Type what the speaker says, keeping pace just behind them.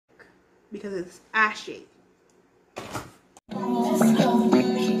because it's eye shape.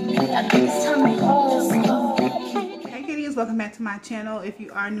 Hey kitties, welcome back to my channel. If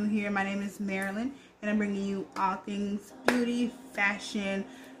you are new here, my name is Marilyn and I'm bringing you all things beauty, fashion,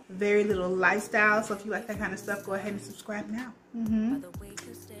 very little lifestyle. So if you like that kind of stuff, go ahead and subscribe now. Yeah.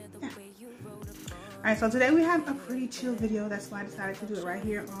 Alright, so today we have a pretty chill video. That's why I decided to do it right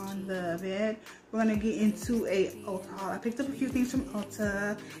here on the bed. We're going to get into a Ulta haul. I picked up a few things from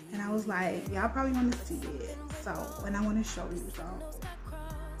Ulta and I was like, y'all probably want to see it. And I want to show you. So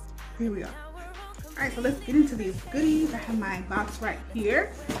here we are. Alright, so let's get into these goodies. I have my box right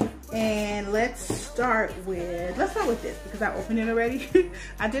here. And let's start with this because I opened it already.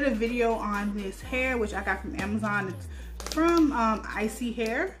 I did a video on this hair, which I got from Amazon. It's from Icy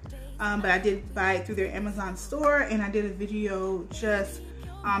Hair. But I did buy it through their Amazon store, and I did a video just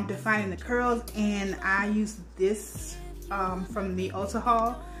defining the curls, and I used this from the Ulta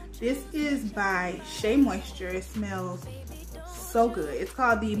Haul. This is by Shea Moisture. It smells so good. It's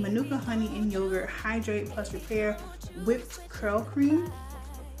called the Manuka Honey and Yogurt Hydrate Plus Repair Whipped Curl Cream.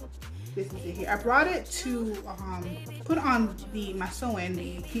 This is it here. I brought it to put on my sew-in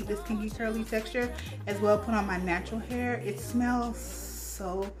to keep this kinky curly texture, as well put on my natural hair. It smells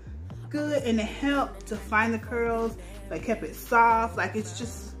so good and it helped define the curls, but kept it soft. Like, it's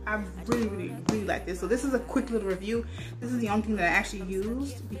just, I really like this. So this is a quick little review. This is the only thing that I actually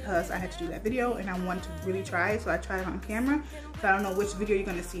used because I had to do that video and I wanted to really try it, so I tried it on camera. So I don't know which video you're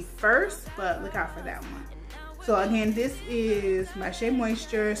going to see first, but look out for that one. So again, this is my Shea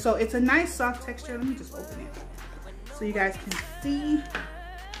Moisture. So it's a nice soft texture. Let me just open it so you guys can see.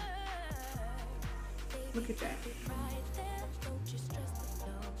 Look at that.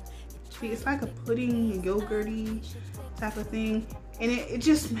 See, it's like a pudding, yogurty type of thing, and it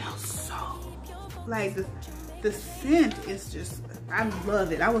just smells so, like, the scent is just, I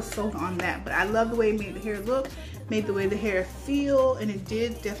love it. I was sold on that, but I love the way it made the hair look, made the way the hair feel, and it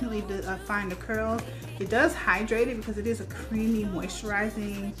did definitely define the curls. It does hydrate it because it is a creamy,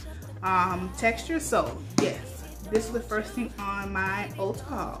 moisturizing texture. So yes, this is the first thing on my Ulta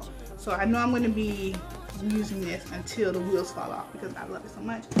haul. So I know I'm going to be using this until the wheels fall off because I love it so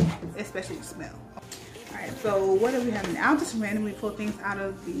much, especially the smell. Alright, so what do we have now? I'll just randomly pull things out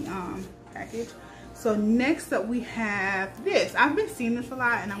of the package. So next up we have this. I've been seeing this a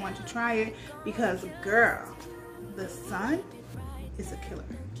lot and I want to try it because, girl, the sun is a killer.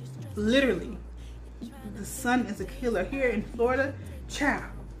 Literally, the sun is a killer here in Florida. Ciao.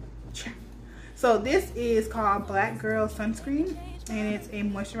 So this is called Black Girl Sunscreen, and it's a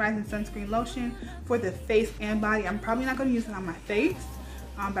moisturizing sunscreen lotion for the face and body. I'm probably not going to use it on my face,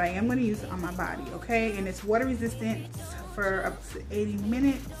 but I am going to use it on my body, okay? And it's water resistant for up to 80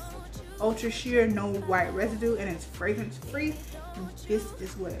 minutes, ultra sheer, no white residue, and it's fragrance free. And this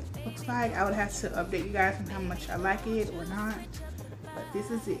is what it looks like. I would have to update you guys on how much I like it or not, but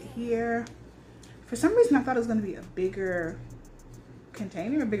this is it here. For some reason I thought it was going to be a bigger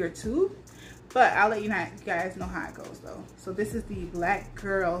container, a bigger tube, but I'll let you guys know how it goes though. So this is the Black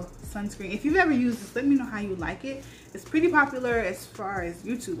Girl Sunscreen. If you've ever used this, let me know how you like it. It's pretty popular as far as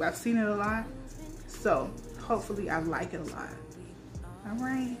YouTube. I've seen it a lot, so hopefully I like it a lot. All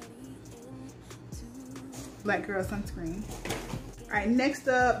right, Black Girl Sunscreen. All right, next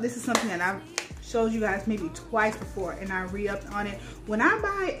up, this is something that I've showed you guys maybe twice before and I re-upped on it. When I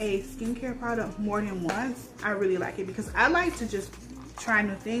buy a skincare product more than once, I really like it because I like to just try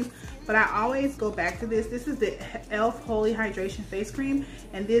new things, but I always go back to this. This is the e.l.f. Holy Hydration Face Cream,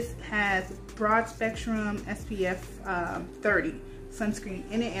 and this has broad spectrum SPF 30 sunscreen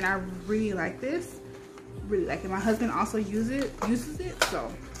in it, and I really like this. Really like it. My husband also uses it,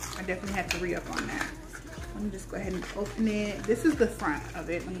 so I definitely had to re-up on that. Let me just go ahead and open it. This is the front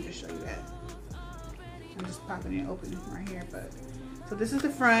of it. Let me just show you that. I'm just popping it open right here, but so this is the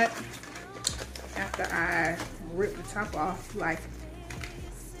front after I rip the top off like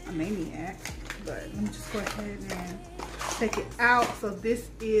a maniac. But let me just go ahead and take it out. So this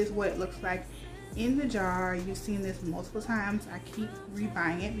is what it looks like in the jar. You've seen this multiple times. I keep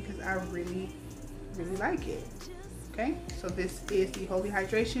rebuying it because I really like it. Okay, so this is the Holy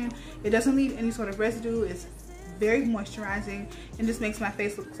Hydration. It doesn't leave any sort of residue. It's very moisturizing and just makes my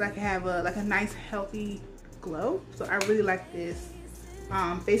face look like I have a nice healthy glow. So I really like this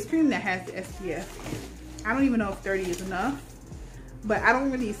face cream that has the SPF. I don't even know if 30 is enough, but I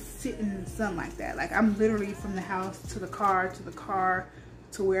don't really sit in the sun like that. Like, I'm literally from the house to the car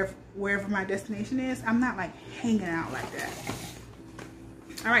to wherever my destination is. I'm not like hanging out like that.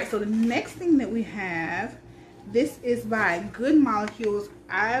 All right, so the next thing that we have, this is by Good Molecules.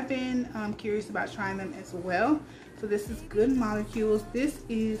 I've been curious about trying them as well. So this is Good Molecules. This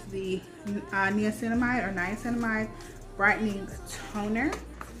is the niacinamide or niacinamide brightening toner,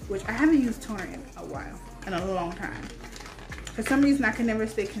 which I haven't used toner in a while, in a long time. For some reason, I can never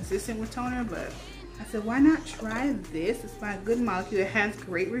stay consistent with toner, but I said, why not try this? It's by Good Molecule. It has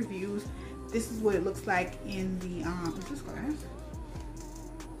great reviews. This is what it looks like in the, is this glass?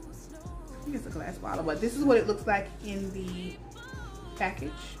 I think it's a glass bottle, but this is what it looks like in the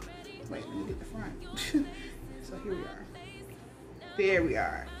package. Wait, let me get the front. So here we are. There we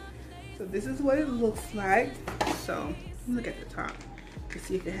are. So this is what it looks like. So look at the top to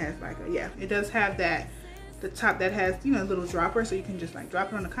see if it has like a, yeah, it does have that, the top that has, you know, a little dropper, so you can just like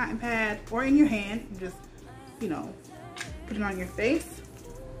drop it on a cotton pad or in your hand and just, you know, put it on your face.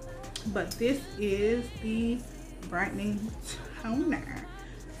 But this is the brightening toner.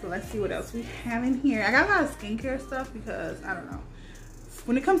 So let's see what else we have in here. I got a lot of skincare stuff because I don't know.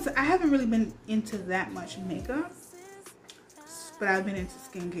 When it comes to, I haven't really been into that much makeup, but I've been into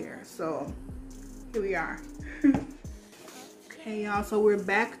skincare. So here we are. Okay, y'all, so we're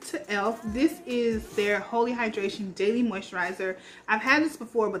back to e.l.f. This is their Holy Hydration Daily Moisturizer. I've had this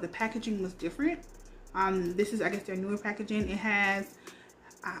before, but the packaging was different. This is, I guess, their newer packaging. It has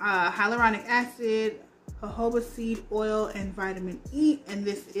hyaluronic acid, jojoba seed oil, and vitamin E, and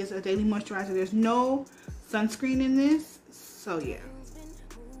this is a daily moisturizer. There's no sunscreen in this, so yeah.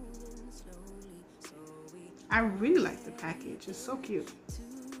 I really like the package. It's so cute.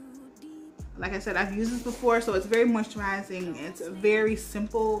 Like I said, I've used this before, so it's very moisturizing. It's very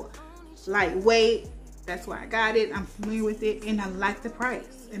simple, lightweight. That's why I got it. I'm familiar with it, and I like the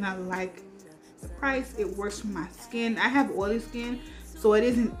price. It works for my skin. I have oily skin, so it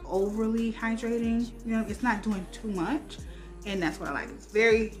isn't overly hydrating. You know, it's not doing too much, and that's what I like. It's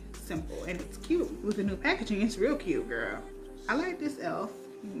very simple, and it's cute. With the new packaging, it's real cute, girl. I like this e.l.f.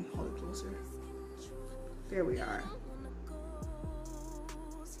 Let me hold it closer. There we are.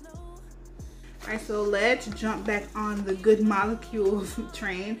 Alright, so let's jump back on the Good Molecules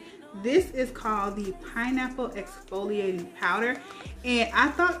train. This is called the Pineapple Exfoliating Powder. And I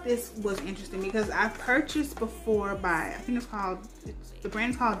thought this was interesting because I've purchased before by, I think it's called, the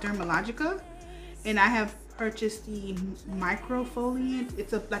brand's called Dermalogica. And I have purchased the microfoliant.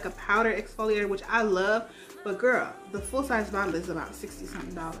 It's like a powder exfoliator, which I love. But girl, the full size bottle is about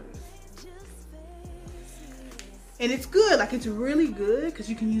 $60-something. And it's good, like it's really good because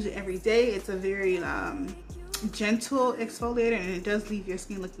you can use it every day. It's a very gentle exfoliator, and it does leave your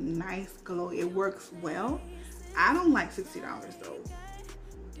skin looking nice, glowy. It works well. I don't like $60 though.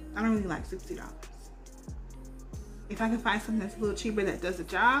 I don't really like $60. If I can find something that's a little cheaper that does the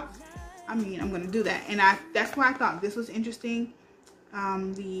job, I mean, I'm gonna do that. And that's why I thought this was interesting.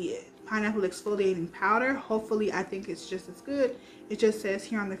 The pineapple exfoliating powder. Hopefully, I think it's just as good. It just says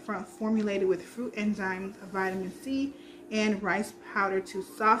here on the front, formulated with fruit enzymes, vitamin C, and rice powder to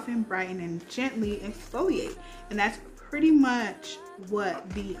soften, brighten, and gently exfoliate. And that's pretty much what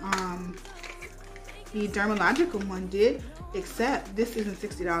the Dermalogical one did, except this isn't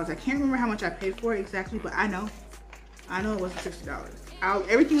 $60. I can't remember how much I paid for it exactly, but I know it wasn't $60.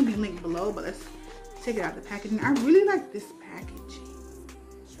 Everything will be linked below, but let's take it out of the packaging. I really like this packaging.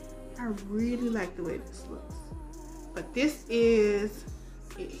 I really like the way this looks. But this is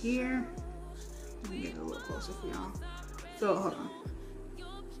it here. Let me get it a little closer for y'all. So hold on.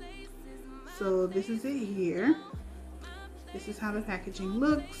 So this is it here. This is how the packaging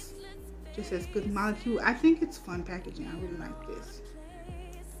looks. Just says Good Molecule. I think it's fun packaging. I really like this.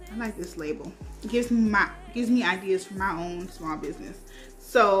 I like this label. It gives me ideas for my own small business.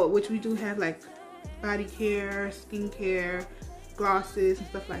 So, which we do have like body care, skincare, glosses and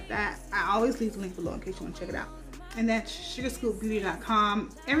stuff like that. I always leave the link below in case you want to check it out. And that's sugarscoopbeauty.com.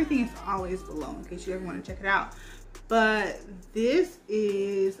 Everything is always below in case you ever want to check it out. But this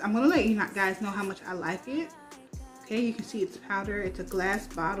is, I'm going to let you guys know how much I like it. Okay, you can see it's powder. It's a glass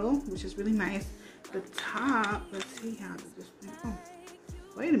bottle, which is really nice. The top, let's see how does this thing, oh,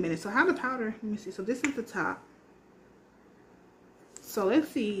 wait a minute. So how the powder, let me see. So this is the top. So let's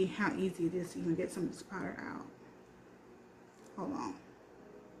see how easy it is to even get some of this powder out. Hold on.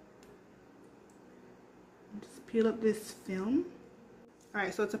 Just peel up this film. All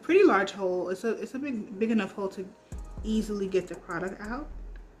right, so it's a pretty large hole. It's a big enough hole to easily get the product out.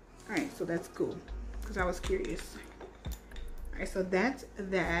 All right, so that's cool because I was curious. All right, so that's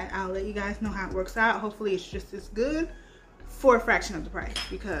that. I'll let you guys know how it works out. Hopefully it's just as good for a fraction of the price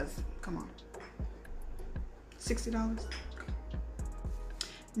because, come on, $60.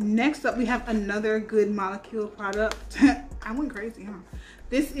 Next up, we have another Good Molecule product. I went crazy, huh?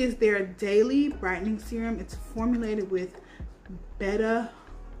 This is their Daily Brightening Serum. It's formulated with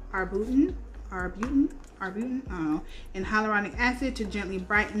beta-arbutin. arbutin, I don't know, and hyaluronic acid to gently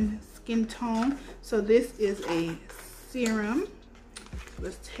brighten skin tone. So this is a serum.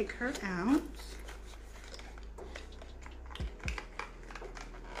 Let's take her out.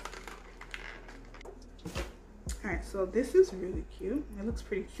 All right, so this is really cute. It looks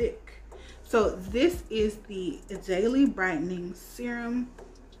pretty thick. So this is the Daily Brightening Serum.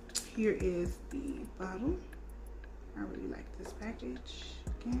 Here is the bottle. I really like this package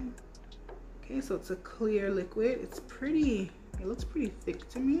again. Okay, so it's a clear liquid. It's pretty, it looks pretty thick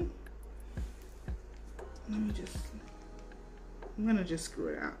to me. Let me just, I'm gonna just screw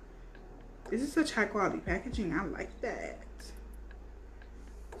it out. This is such high quality packaging. I like that.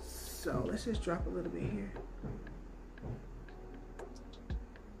 So let's just drop a little bit here.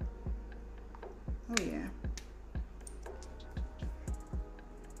 Oh yeah.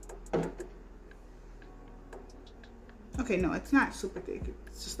 Okay, no, it's not super thick.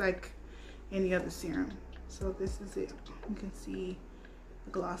 It's just like any other serum. So this is it. You can see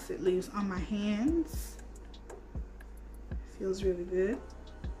the gloss it leaves on my hands. Feels really good.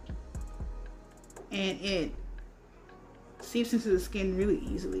 And it seeps into the skin really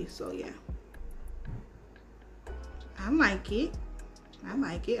easily. So yeah. I like it. I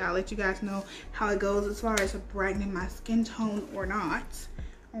like it. I'll let you guys know how it goes as far as brightening my skin tone or not.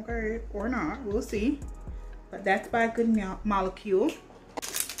 Okay, or not. We'll see. But that's by Good Molecule. All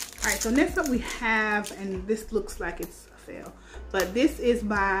right, so next up we have, and this looks like it's a fail, but this is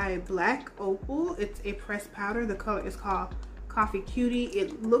by Black Opal. It's a pressed powder. The color is called Coffee Cutie.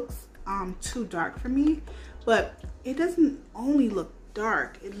 It looks too dark for me, but it doesn't only look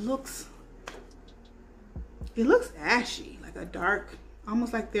dark. It looks ashy, like a dark,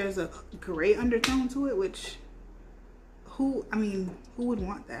 almost like there's a gray undertone to it, which who would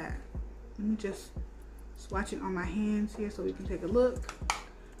want that? Let me just swatch it on my hands here so we can take a look.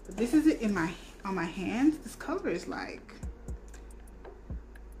 But this is it on my hands. This color is like,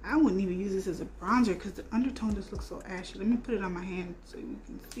 I wouldn't even use this as a bronzer because the undertone just looks so ashy. Let me put it on my hand so you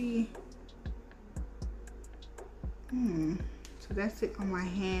can see. So that's it on my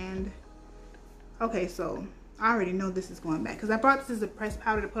hand. Okay, so I already know this is going back because I bought this as a pressed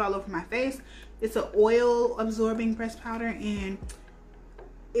powder to put all over my face. It's an oil absorbing pressed powder, and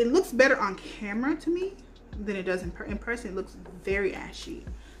it looks better on camera to me than it does in person. It looks very ashy,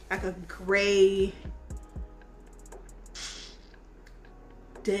 like a gray,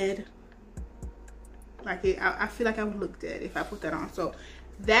 dead. Like I feel like I would look dead if I put that on. So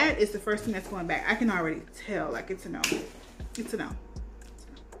that is the first thing that's going back. I can already tell, like it's a no. It's a no.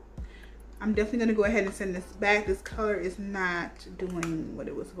 I'm definitely gonna go ahead and send this back. This color is not doing what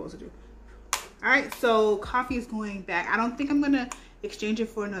it was supposed to do. All right, so coffee is going back. I don't think I'm gonna exchange it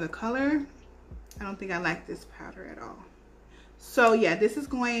for another color. I don't think I like this powder at all. So yeah, this is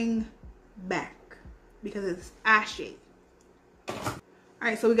going back because it's ashy. All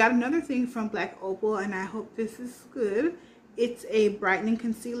right, so we got another thing from Black Opal, and I hope this is good. It's a brightening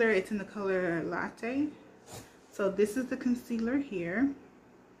concealer. It's in the color Latte. So this is the concealer here.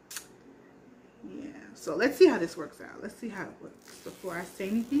 Yeah, so let's see how this works out. Let's see how it works before I say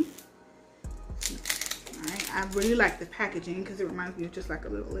anything. All right, I really like the packaging because it reminds me of just like a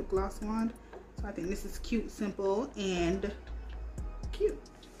little lip gloss wand. So I think this is cute, simple, and cute.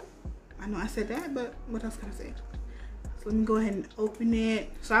 I know I said that, but what else can I say? So let me go ahead and open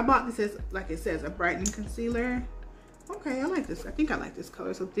it. So I bought this as, like it says, a brightening concealer. Okay, I like this. I think I like this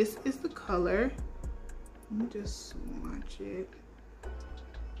color. So this is the color. Let me just swatch it.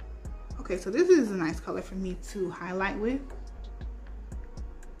 Okay, so this is a nice color for me to highlight with.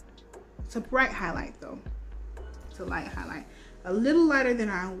 It's a bright highlight though. It's a light highlight. A little lighter than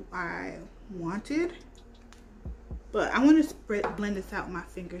I wanted. But I want to blend this out with my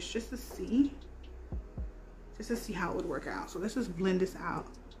fingers just to see how it would work out. So let's just blend this out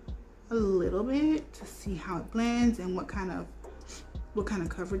a little bit to see how it blends and what kind of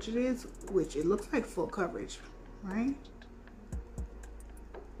coverage it is, which it looks like full coverage, right?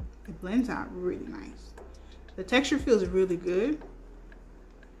 It blends out really nice. The texture feels really good.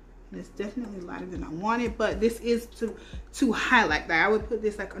 And it's definitely lighter than I wanted, but this is to highlight. Like I would put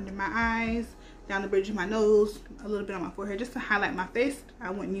this like under my eyes, down the bridge of my nose, a little bit on my forehead, just to highlight my face. I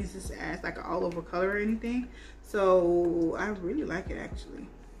wouldn't use this as like an all over color or anything. So I really like it actually.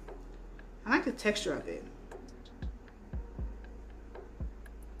 I like the texture of it.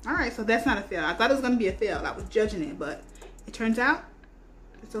 All right, so that's not a fail. I thought it was gonna be a fail. I was judging it, but it turns out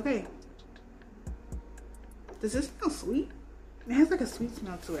it's okay. Does this smell sweet? It has like a sweet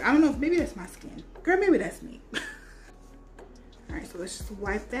smell to it. I don't know, maybe that's my skin. Girl, maybe that's me. All right, so let's just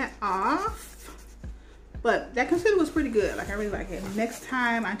wipe that off. But that concealer was pretty good. Like I really like it. Next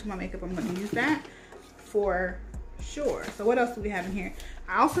time I do my makeup, I'm gonna use that for sure. So what else do we have in here?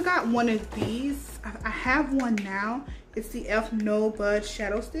 I also got one of these. I have one now. It's the e.l.f. No Budge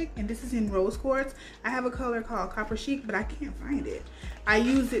Shadow Stick, and this is in rose quartz. I have a color called Copper Chic, but I can't find it. I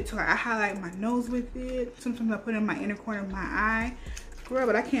use it to I highlight my nose with it. Sometimes I put it in my inner corner of my eye. Girl,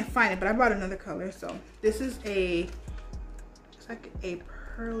 but I can't find it, but I bought another color. So this is it's like a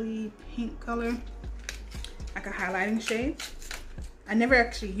pearly pink color, like a highlighting shade. I never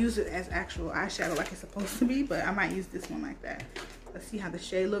actually use it as actual eyeshadow like it's supposed to be, but I might use this one like that. Let's see how the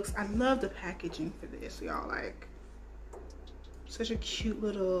shade looks. I love the packaging for this, y'all. Like, such a cute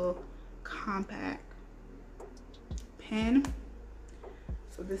little compact pen.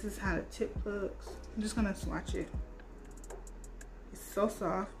 So this is how the tip looks. I'm just gonna swatch it. It's so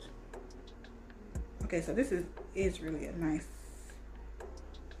soft. Okay, so this is really a nice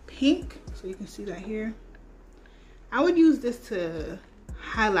pink. So you can see that here. I would use this to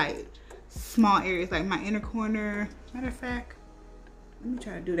highlight small areas like my inner corner. Matter of fact, let me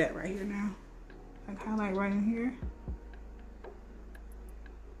try to do that right here now. Like highlight right in here.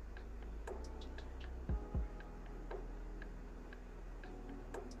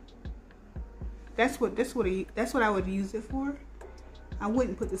 That's what I would use it for. I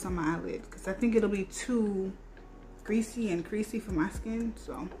wouldn't put this on my eyelid because I think it'll be too greasy and creasy for my skin.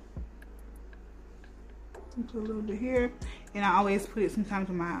 So put a little bit here, and I always put it sometimes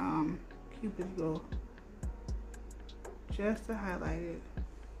in my Cupid's bow just to highlight it.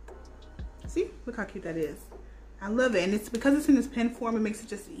 See, look how cute that is. I love it, and it's because it's in this pen form, it makes it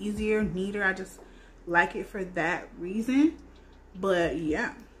just easier, neater. I just like it for that reason. But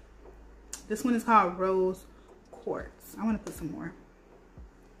yeah, this one is called Rose Quartz. I want to put some more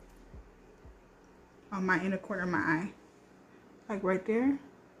on my inner corner of my eye, like right there.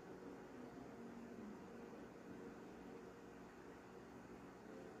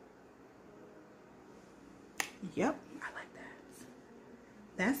 Yep, I like that.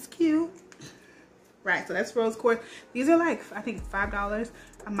 That's cute. Right, so that's rose quartz. These are like, I think $5.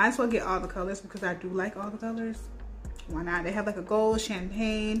 I might as well get all the colors because I do like all the colors. Why not? They have like a gold,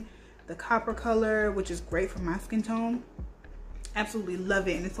 champagne, the copper color, which is great for my skin tone. Absolutely love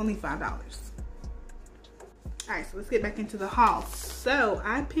it, and it's only $5. All right, so let's get back into the haul. So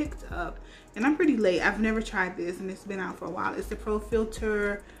I picked up, and I'm pretty late. I've never tried this, and it's been out for a while. It's the Pro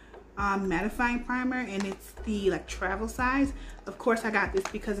Filter mattifying primer, and it's the like travel size. Of course, I got this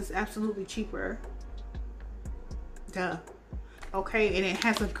because it's absolutely cheaper. Duh. Okay, and it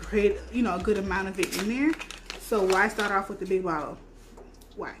has a great, a good amount of it in there. So why start off with the big bottle?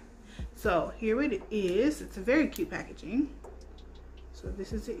 Why? So here it is. It's a very cute packaging. So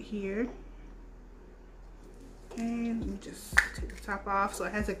this is it here. And let me just take the top off. So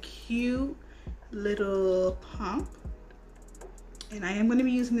it has a cute little pump. And I am going to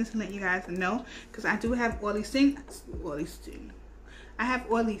be using this and let you guys know because I do have oily skin. I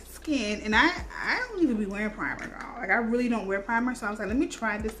have oily skin, and I don't even be wearing primer, y'all. Like, I really don't wear primer. So I was like, let me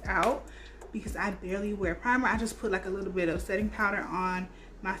try this out because I barely wear primer. I just put like a little bit of setting powder on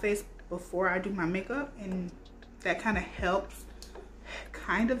my face before I do my makeup, and that kind of helps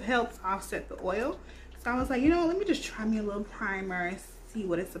offset the oil. So I was like, let me just try me a little primer and see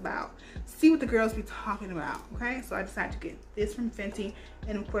what it's about. See what the girls be talking about, okay? So I decided to get this from Fenty,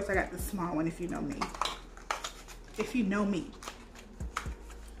 and of course I got the small one if you know me. If you know me.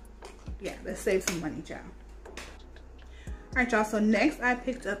 Yeah, let's save some money, child. Alright, y'all, so next I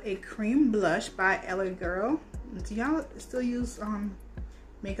picked up a cream blush by e.l.f. Girl. Do y'all still use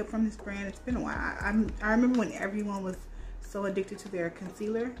makeup from this brand? It's been a while. I remember when everyone was so addicted to their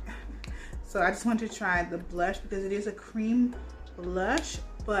concealer. So I just wanted to try the blush because it is a cream blush,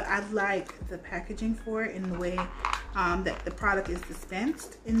 but I like the packaging for it and the way that the product is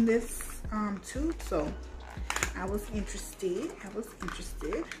dispensed in this tube. So I was interested.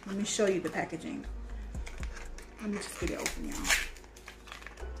 Let me show you the packaging. Let me just get it open, y'all.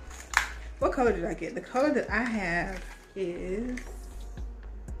 What color did I get? The color that I have is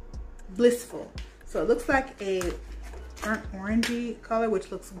Blissful. So it looks like a burnt orangey color,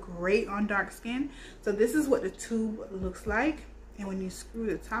 which looks great on dark skin. So this is what the tube looks like. And when you screw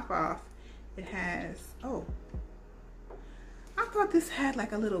the top off, it has, oh, I thought this had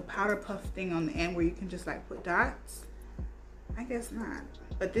like a little powder puff thing on the end where you can just like put dots. I guess not.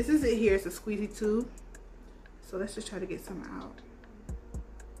 But this is it here. It's a squeezy tube. So let's just try to get some out.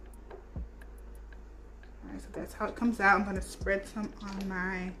 Alright, so that's how it comes out. I'm going to spread some on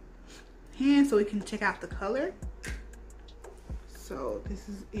my hand so we can check out the color. So this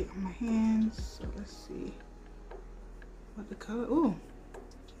is it on my hands. So let's see what the color. Ooh,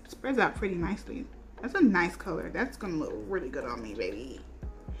 it spreads out pretty nicely. That's a nice color. That's gonna look really good on me, baby.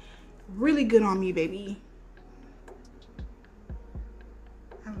 really good on me, baby.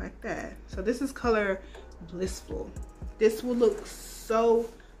 I like that. So this is color Blissful. This will look so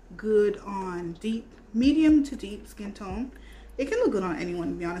good on deep, medium to deep skin tone. It can look good on anyone,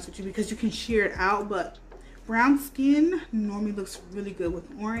 to be honest with you, because you can sheer it out, but brown skin normally looks really good with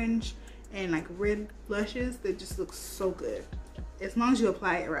orange and like red blushes. That just looks so good as long as you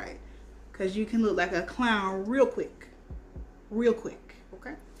apply it right, because you can look like a clown real quick,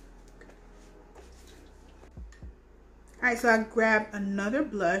 okay? All right, so I grabbed another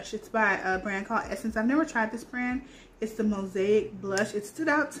blush. It's by a brand called Essence. I've never tried this brand. It's the Mosaic blush. It stood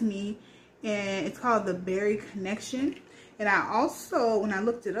out to me, and it's called the Berry Connection. And I also, when I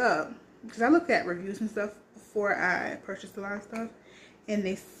looked it up, because I looked at reviews and stuff before I purchased a lot of stuff, and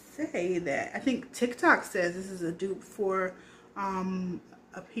they say that, I think TikTok says this is a dupe for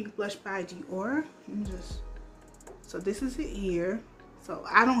a pink blush by Dior. So this is it here. So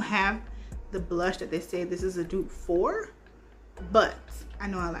I don't have the blush that they say this is a dupe for, but I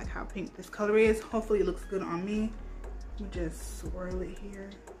know I like how pink this color is. Hopefully it looks good on me. Let me just swirl it here.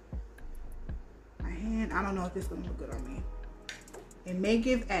 My hand, I don't know if it's gonna look good on me. It may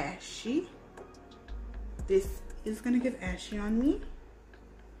give ashy. This is gonna give ashy on me.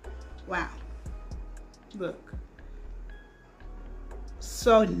 Wow, look.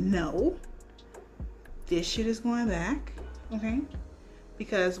 So no, this shit is going back, okay?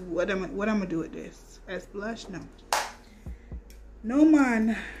 Because what I'm gonna do with this as blush? No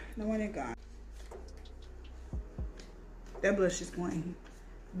man, no one ain't gone. That blush is going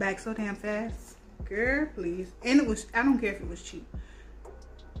back so damn fast, girl. Please, and it was. I don't care if it was cheap.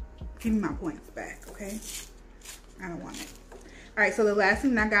 Give me my points back, okay? I don't want it. All right, so the last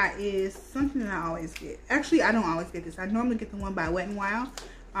thing I got is something that I always get. Actually, I don't always get this. I normally get the one by Wet n Wild,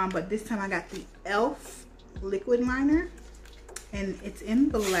 but this time I got the e.l.f. liquid liner. And it's in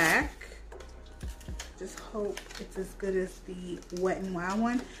black. Just hope it's as good as the Wet n Wild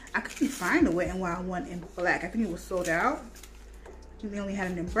one. I couldn't find the Wet n Wild one in black. I think it was sold out. I think they only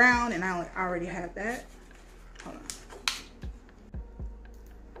had it in brown, and I already had that. Hold on.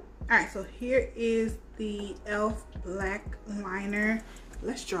 Alright, so here is the e.l.f. black liner.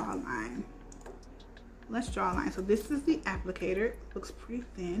 Let's draw a line. Let's draw a line. So this is the applicator. Looks pretty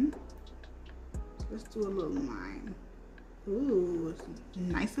thin. Let's do a little line. Ooh, it's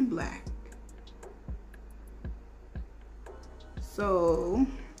nice and black. So,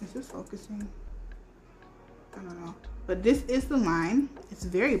 is this focusing? I don't know. But this is the line. It's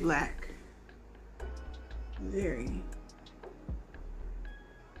very black. Very.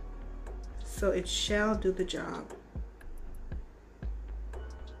 So it shall do the job.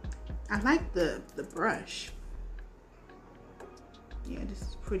 I like the brush. Yeah, this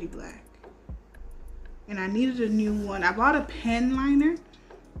is pretty black. And I needed a new one. I bought a pen liner,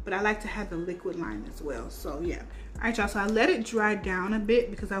 but I like to have the liquid line as well. So yeah. All right, y'all. So I let it dry down a bit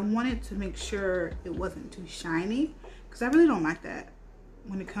because I wanted to make sure it wasn't too shiny, because I really don't like that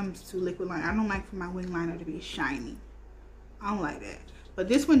when it comes to liquid liner. I don't like for my wing liner to be shiny. I don't like that. But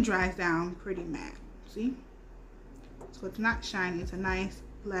this one dries down pretty matte. See? So it's not shiny. It's a nice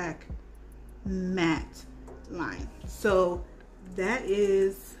black matte line. So that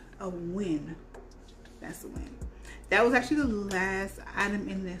is a win. That's a win. That was actually the last item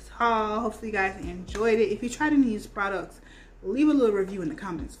in this haul. Hopefully you guys enjoyed it. If you tried any of these products, leave a little review in the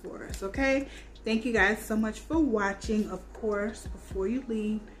comments for us, okay? Thank you guys so much for watching. Of course, before you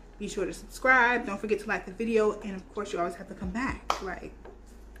leave, be sure to subscribe. Don't forget to like the video. And of course, you always have to come back. Like,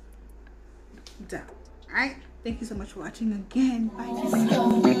 duh. All right? Thank you so much for watching again. Bye.